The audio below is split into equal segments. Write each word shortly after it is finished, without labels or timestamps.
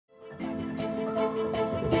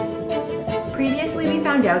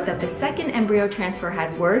found out that the second embryo transfer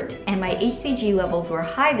had worked and my HCG levels were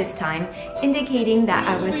high this time, indicating that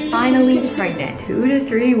I was finally pregnant. 2 to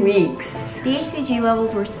 3 weeks. The HCG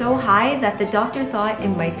levels were so high that the doctor thought it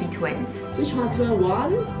might be twins. Which ones were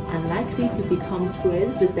one? Unlikely to become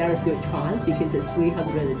twins, but there is still a chance because it's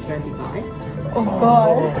 325. Oh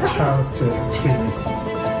god. Chance to twins.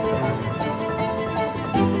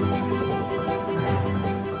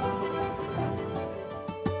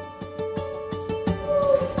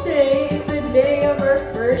 Today is the day of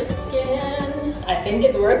our first scan. I think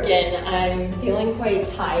it's working. I'm feeling quite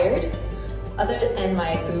tired. And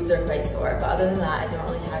my boobs are quite sore, but other than that, I don't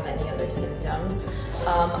really have any other symptoms.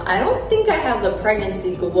 I don't think I have the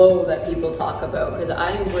pregnancy glow that people talk about because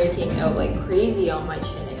I'm breaking out like crazy on my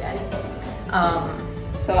chin again.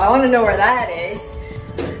 So I want to know where that is.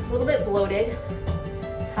 A little bit bloated,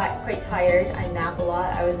 quite tired. I nap a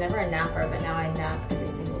lot. I was never a napper, but now I nap every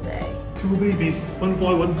single day. 2 babies, 1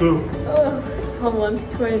 boy, 1 girl. Oh, Tomlin's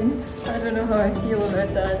twins. I don't know how I feel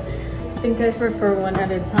about that. I think I prefer one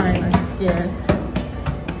at a time. I'm scared.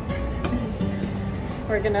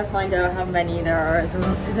 We're gonna find out how many there are as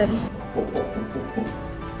well today.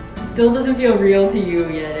 Still doesn't feel real to you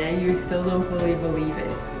yet, eh? You still don't fully believe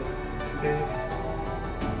it. Today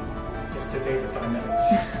is the day to find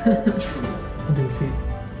out the truth. How do you feel?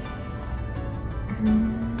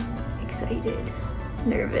 Excited,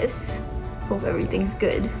 nervous, hope everything's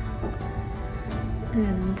good.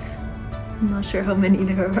 And I'm not sure how many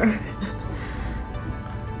there are.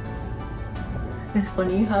 It's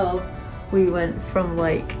funny how we went from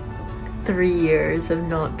like 3 years of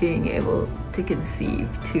not being able to conceive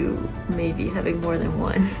to maybe having more than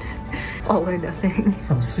one. All or nothing.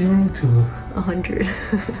 From 0 to 100.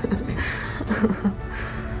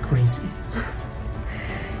 crazy.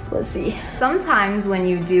 Let's see. Sometimes when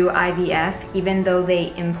you do IVF, even though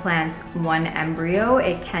they implant one embryo,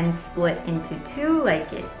 it can split into 2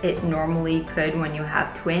 like it normally could when you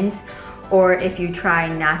have twins. Or if you try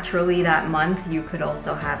naturally that month, you could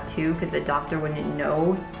also have 2 because the doctor wouldn't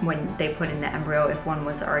know when they put in the embryo if one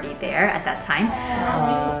was already there at that time.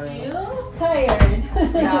 How do you feel? Tired.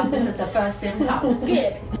 Yeah, this is the first symptom.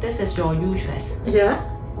 Good. This is your uterus. Yeah?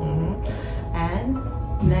 And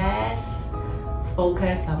let's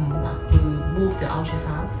focus on to move the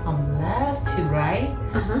ultrasound from left to right.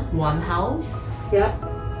 One house. Yeah.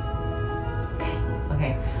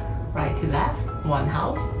 Okay. Right to left. One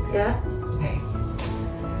house. Yeah. Okay.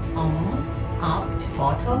 Up to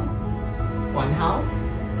bottom. One house.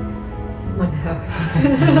 One house.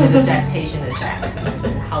 It's a gestation is that. It's a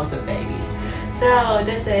house of babies. So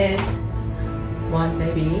this is one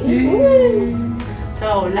baby. So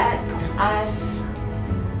let us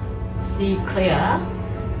see clear.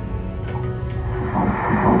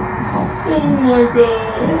 Oh my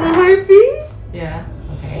god. Is it heartbeat? Yeah.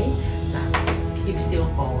 Okay. Now keep still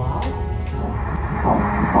for a while.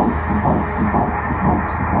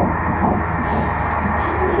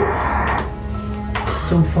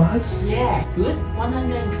 So fast? Yeah, good.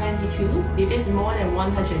 122. If it's more than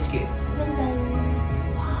 100, it's good.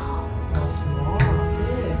 Wow, not small.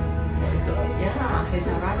 Good. Oh my god. Yeah, it's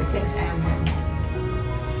around 6 mm.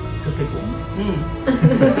 It's a big one.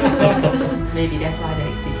 Maybe that's why the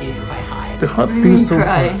HCG is quite high. The heart beats so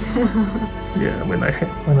fast. Yeah, when I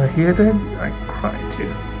hear that, I cry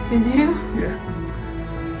too. Did you? Yeah.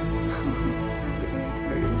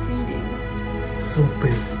 Started beating. So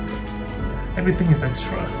big. Everything is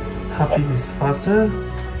extra. Heartbeat is faster.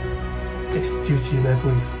 HCG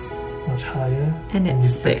level is much higher. And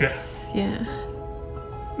it's bigger. 6. Yeah.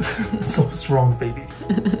 So strong, baby.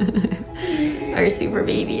 Our super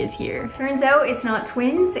baby is here. Turns out it's not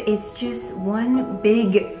twins, it's just one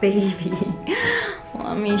big baby.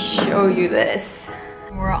 Let me show you this.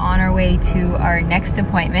 We're on our way to our next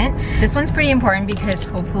appointment. This one's pretty important because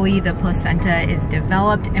hopefully the placenta is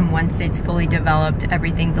developed, and once it's fully developed,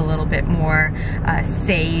 everything's a little bit more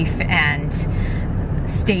safe and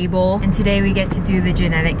stable. And today we get to do the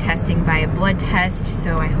genetic testing by a blood test,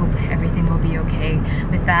 so I hope everything will be okay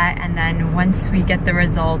with that. And then once we get the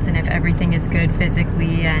results and if everything is good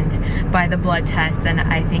physically and by the blood test, then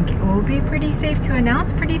I think it will be pretty safe to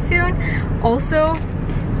announce pretty soon. Also,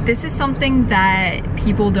 this is something that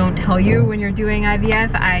people don't tell you when you're doing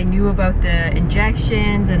IVF. I knew about the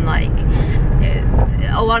injections and like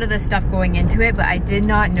a lot of the stuff going into it, but I did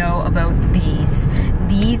not know about these.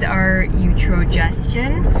 These are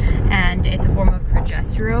utrogestion, and it's a form of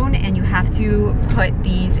progesterone, and you have to put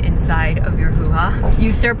these inside of your hoo-ha.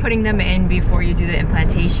 You start putting them in before you do the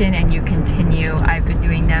implantation, and you continue. I've been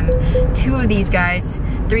doing them, 2 of these guys,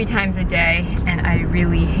 3 times a day, and I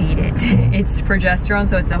really hate it. It's progesterone,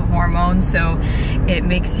 so it's a hormone, so it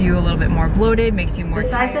makes you a little bit more bloated, makes you more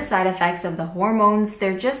tired. Besides the side effects of the hormones,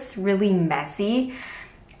 they're just really messy.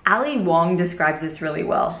 Ali Wong describes this really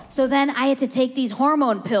well. So then I had to take these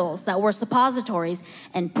hormone pills that were suppositories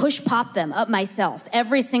and push pop them up myself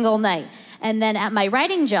every single night. And then at my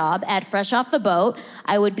writing job at Fresh Off the Boat,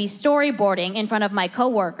 I would be storyboarding in front of my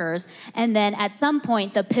coworkers. And then at some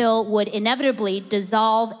point, the pill would inevitably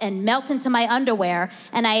dissolve and melt into my underwear.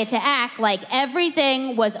 And I had to act like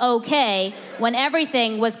everything was okay when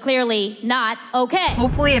everything was clearly not okay.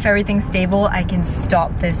 Hopefully, if everything's stable, I can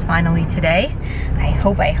stop this finally today. I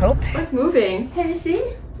hope. It's moving. Can you see?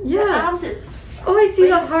 Yeah. The arms is Oh, I see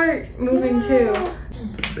the heart moving too.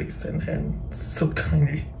 The big thin hand, so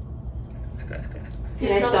tiny.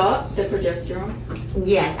 Can I stop the progesterone?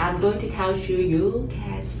 Yes, I'm going to tell you, you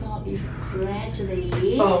can stop it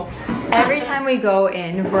gradually. Oh. Every time we go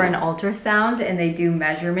in for an ultrasound and they do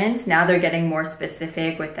measurements, now they're getting more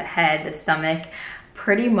specific with the head, the stomach.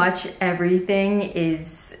 Pretty much everything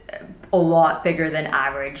is a lot bigger than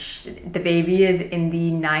average. The baby is in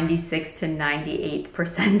the 96th to 98th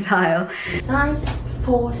percentile. Size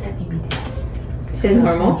 4 centimeters. Is it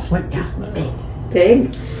normal? It's like this now. Big.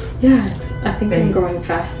 Big? Yeah, I think I'm Big. growing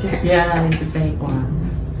faster. Yeah, it's a big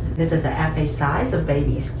one. This is the average size of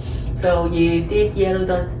babies. So you this yellow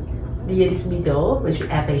dot near this middle, which is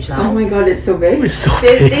average size. Oh my god, it's so big. It's so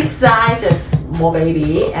big. This size is small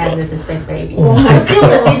baby and this is big baby. Oh my It's still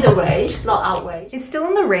within the range, not out range. It's still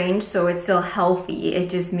in the range, so it's still healthy.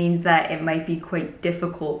 It just means that it might be quite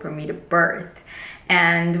difficult for me to birth.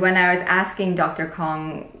 And when I was asking Dr.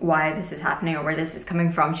 Kong why this is happening or where this is coming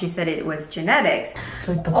from, she said it was genetics. It's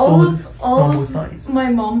like the All normal of size. my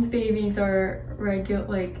mom's babies are regular,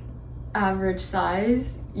 like average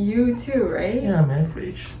size. You too, right? Yeah, I'm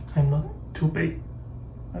average. I'm not too big.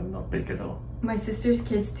 I'm not big at all. My sister's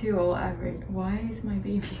kids too, all average. Why is my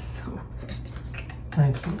baby so big?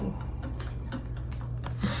 I don't know.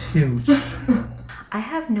 It's huge. I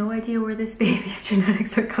have no idea where this baby's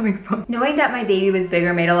genetics are coming from. Knowing that my baby was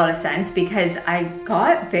bigger made a lot of sense because I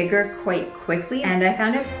got bigger quite quickly and I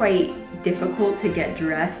found it quite difficult to get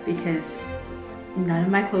dressed because none of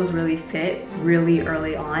my clothes really fit really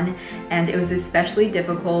early on, and it was especially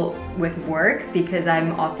difficult with work because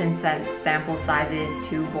I'm often sent sample sizes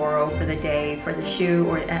to borrow for the day for the shoot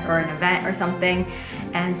or an event or something,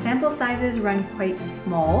 and sample sizes run quite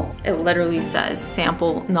small. It literally says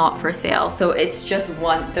sample not for sale, so it's just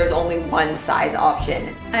one, there's only one size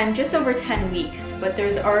option. I'm just over 10 weeks, but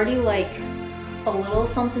there's already like a little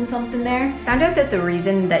something there. Found out that the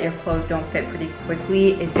reason that your clothes don't fit pretty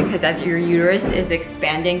quickly is because as your uterus is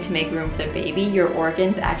expanding to make room for the baby, your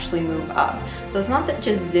organs actually move up. So it's not that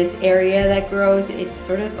just this area that grows, it's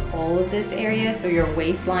sort of all of this area, so your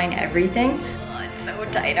waistline, everything. Oh, it's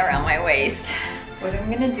so tight around my waist. What I'm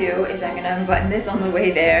gonna do is I'm gonna unbutton this on the way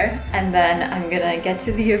there, and then I'm gonna get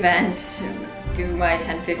to the event, do my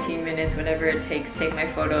 10-15 minutes, whatever it takes, take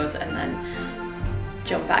my photos, and then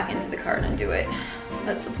jump back into the car and undo it.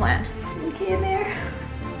 That's the plan. Okay, in there.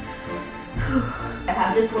 I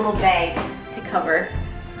have this little bag to cover.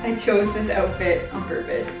 I chose this outfit on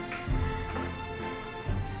purpose.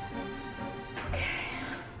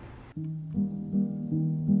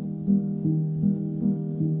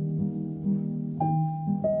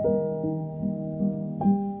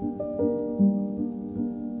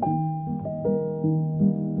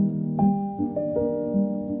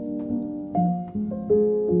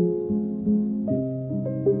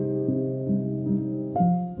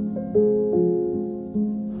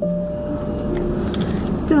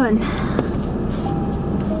 Done.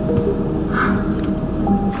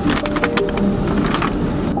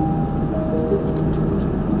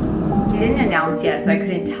 They didn't announce yet, so I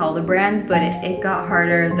couldn't tell the brands, but it got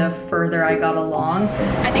harder the further I got along.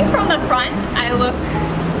 I think from the front, I look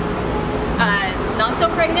not so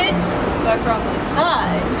pregnant, but from the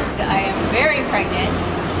side, I am very pregnant.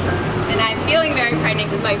 And I'm feeling very pregnant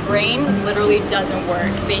because my brain literally doesn't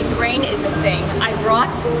work. Baby brain is a thing. I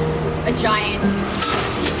brought a giant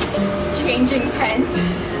changing tent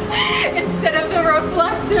instead of the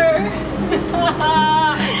reflector.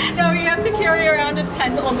 No, you have to carry around a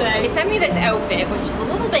tent all day. They sent me this outfit, which is a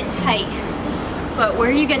little bit tight, but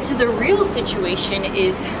where you get to the real situation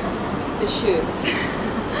is the shoes.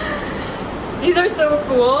 These are so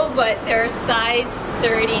cool, but they're size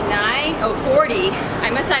 40.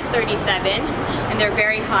 I'm a size 37, and they're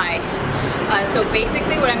very high. So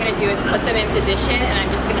basically what I'm gonna do is put them in position, and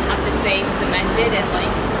I'm just gonna have to stay cemented and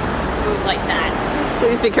like move like that.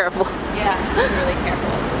 Please be careful. Yeah, be really careful.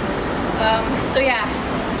 So yeah,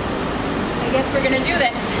 I guess we're gonna do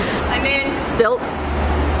this. I'm in stilts.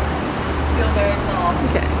 Feel very small.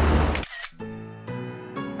 Okay.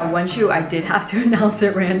 One shoot I did have to announce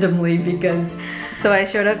it randomly because so I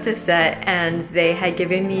showed up to set and they had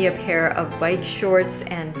given me a pair of bike shorts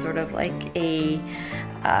and sort of like a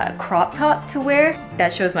crop top to wear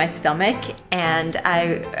that shows my stomach, and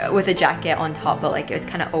with a jacket on top, but like it was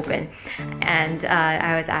kind of open, and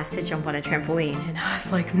I was asked to jump on a trampoline and I was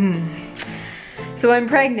like, So I'm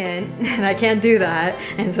pregnant and I can't do that,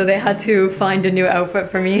 and so they had to find a new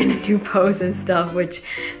outfit for me and a new pose and stuff, which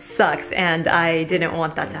sucks, and I didn't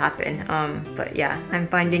want that to happen. But yeah, I'm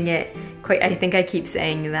finding it quite, I think I keep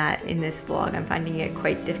saying that in this vlog, I'm finding it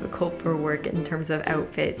quite difficult for work in terms of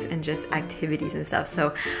outfits and just activities and stuff.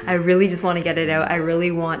 So I really just want to get it out. I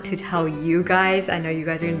really want to tell you guys. I know you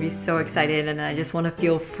guys are gonna be so excited, and I just want to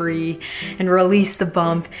feel free and release the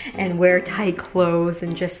bump and wear tight clothes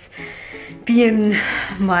and just be in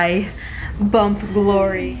my bump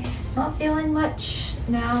glory. Not feeling much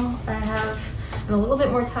now. I'm a little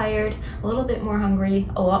bit more tired, a little bit more hungry,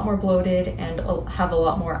 a lot more bloated, and have a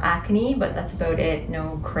lot more acne, but that's about it.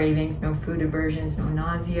 No cravings, no food aversions, no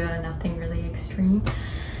nausea, nothing really extreme.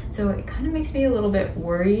 So it kind of makes me a little bit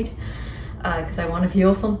worried because I want to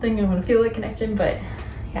feel something, I want to feel a connection, but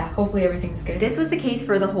yeah, hopefully everything's good. This was the case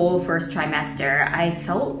for the whole first trimester. I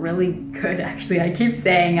felt really good, actually. I keep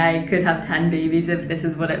saying I could have 10 babies if this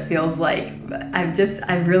is what it feels like.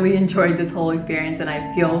 I've really enjoyed this whole experience and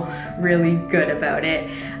I feel really good about it.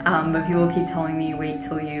 But people keep telling me, wait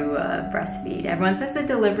till you breastfeed. Everyone says the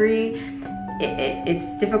delivery,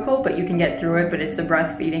 it's difficult, but you can get through it, but it's the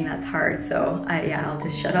breastfeeding that's hard. So yeah, I'll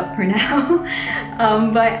just shut up for now.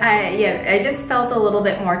 But I just felt a little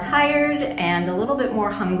bit more tired and a little bit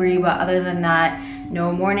more hungry, but other than that,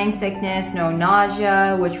 no morning sickness, no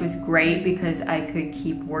nausea, which was great because I could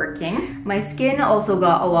keep working. My skin also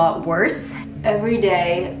got a lot worse. Every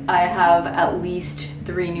day I have at least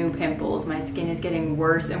 3 new pimples. My skin is getting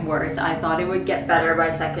worse and worse. I thought it would get better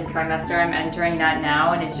by second trimester. I'm entering that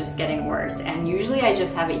now and it's just getting worse. And usually I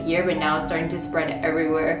just have it here, but now it's starting to spread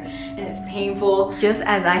everywhere and it's painful. Just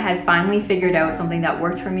as I had finally figured out something that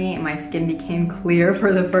worked for me and my skin became clear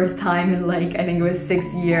for the first time in like, I think it was 6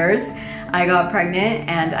 years, I got pregnant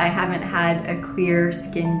and I haven't had a clear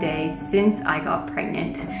skin day since I got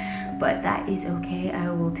pregnant. But that is okay. I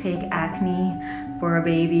will take acne for a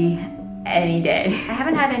baby any day. I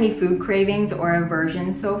haven't had any food cravings or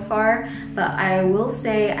aversions so far, but I will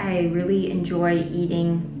say I really enjoy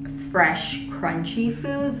eating fresh, crunchy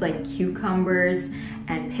foods like cucumbers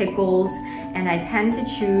and pickles, and I tend to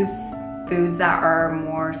choose foods that are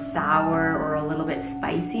more sour or a little bit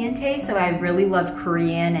spicy in taste. So I really love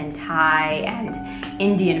Korean and Thai and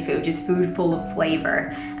Indian food, just food full of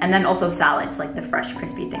flavor. And then also salads, like the fresh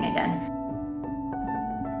crispy thing again.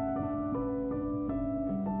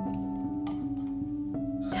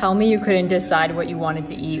 Tell me you couldn't decide what you wanted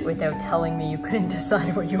to eat without telling me you couldn't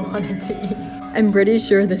decide what you wanted to eat. I'm pretty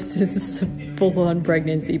sure this is a full-on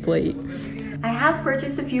pregnancy plate. I have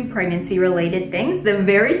purchased a few pregnancy related things. The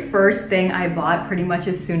very first thing I bought pretty much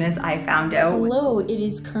as soon as I found out. Hello, it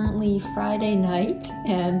is currently Friday night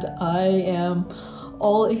and I am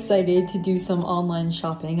all excited to do some online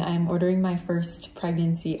shopping. I'm ordering my first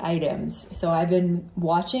pregnancy items. So I've been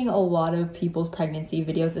watching a lot of people's pregnancy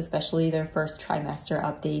videos, especially their first trimester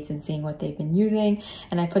updates and seeing what they've been using.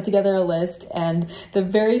 And I put together a list, and the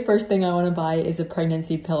very first thing I want to buy is a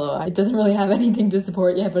pregnancy pillow. It doesn't really have anything to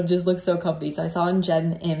support yet, but it just looks so comfy. So I saw in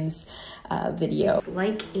Jen Im's video. It's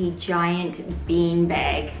like a giant bean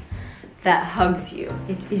bag that hugs you.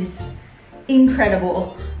 It is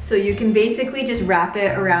incredible. So you can basically just wrap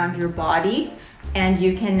it around your body and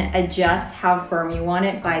you can adjust how firm you want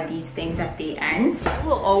it by these things at the ends. I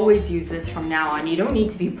will always use this from now on. You don't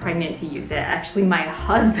need to be pregnant to use it. Actually, my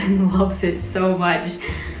husband loves it so much.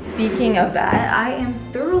 Speaking of that, I am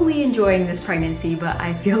thoroughly enjoying this pregnancy, but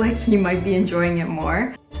I feel like he might be enjoying it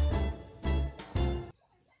more.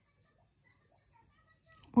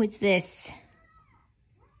 What's this?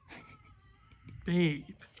 Babe.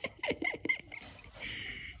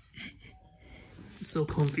 So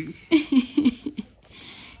comfy.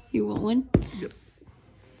 You want one? Yep.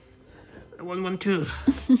 I want one too.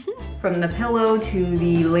 From the pillow to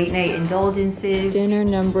the late night indulgences. Dinner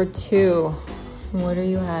number 2. What are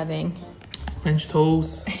you having? French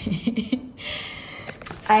toast.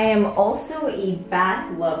 I am also a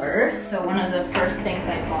bath lover, so one of the first things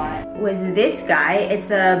I bought was this guy. It's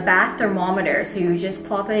a bath thermometer, so you just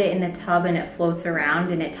plop it in the tub and it floats around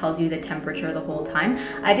and it tells you the temperature the whole time.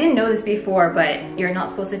 I didn't know this before, but you're not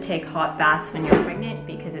supposed to take hot baths when you're pregnant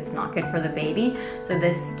because it's not good for the baby. So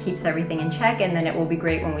this keeps everything in check, and then it will be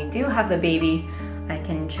great when we do have the baby. I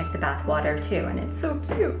can check the bath water too, and it's so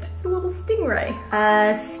cute. It's a little stingray.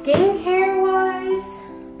 Skincare wise,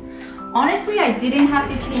 honestly, I didn't have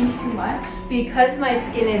to change too much. Because my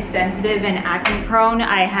skin is sensitive and acne prone,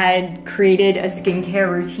 I had created a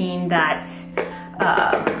skincare routine that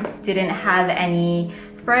didn't have any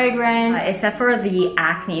fragrance except for the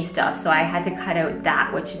acne stuff. So I had to cut out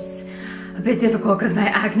that, which is a bit difficult because my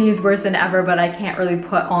acne is worse than ever, but I can't really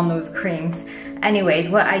put on those creams. Anyways,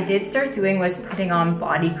 what I did start doing was putting on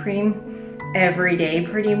body cream every day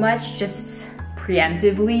pretty much, just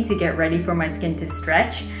preemptively to get ready for my skin to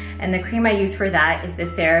stretch. And the cream I use for that is the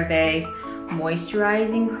CeraVe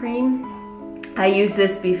moisturizing cream. I used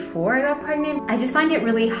this before I got pregnant. I just find it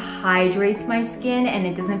really hydrates my skin and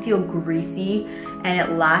it doesn't feel greasy, and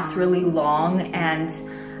it lasts really long and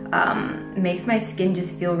makes my skin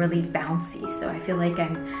just feel really bouncy. So I feel like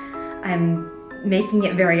I'm making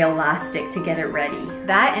it very elastic to get it ready.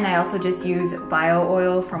 That, and I also just use bio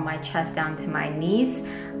oil from my chest down to my knees.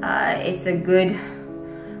 It's a good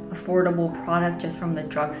affordable product just from the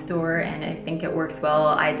drugstore, and I think it works well.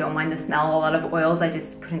 I don't mind the smell. A lot of oils, I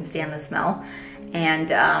just couldn't stand the smell.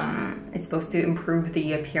 And it's supposed to improve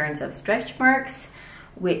the appearance of stretch marks,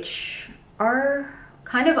 which are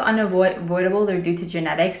kind of unavoidable. They're due to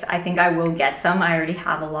genetics. I think I will get some. I already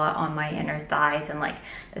have a lot on my inner thighs and like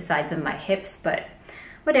the sides of my hips, but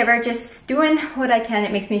whatever, just doing what I can.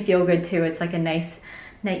 It makes me feel good too. It's like a nice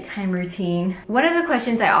nighttime routine. One of the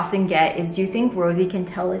questions I often get is, do you think Rosie can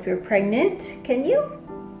tell if you're pregnant? Can you?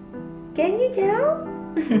 Can you tell?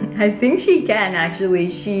 I think she can, actually.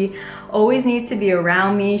 She always needs to be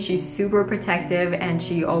around me. She's super protective and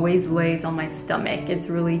she always lays on my stomach. It's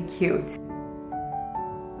really cute.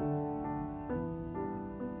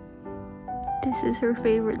 This is her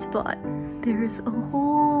favorite spot. There's a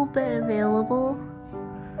whole bed available.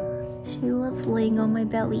 She loves laying on my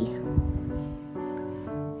belly.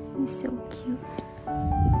 He's so cute.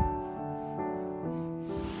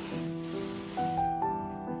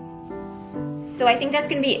 So I think that's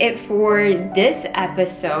gonna be it for this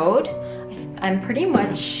episode. I've pretty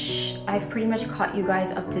much caught you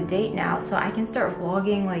guys up to date now, so I can start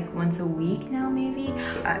vlogging like once a week now, maybe.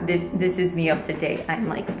 This is me up to date. I'm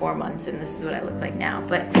like 4 months and this is what I look like now,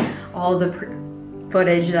 but all the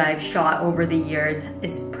footage that I've shot over the years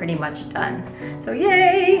is pretty much done. So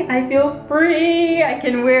yay, I feel free. I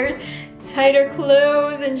can wear tighter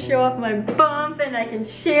clothes and show off my bump, and I can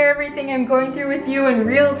share everything I'm going through with you in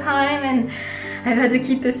real time, and I've had to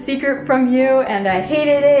keep this secret from you and I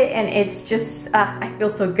hated it, and it's just, I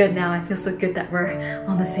feel so good now. I feel so good that we're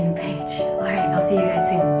on the same page. All right, I'll see you guys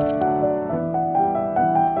soon.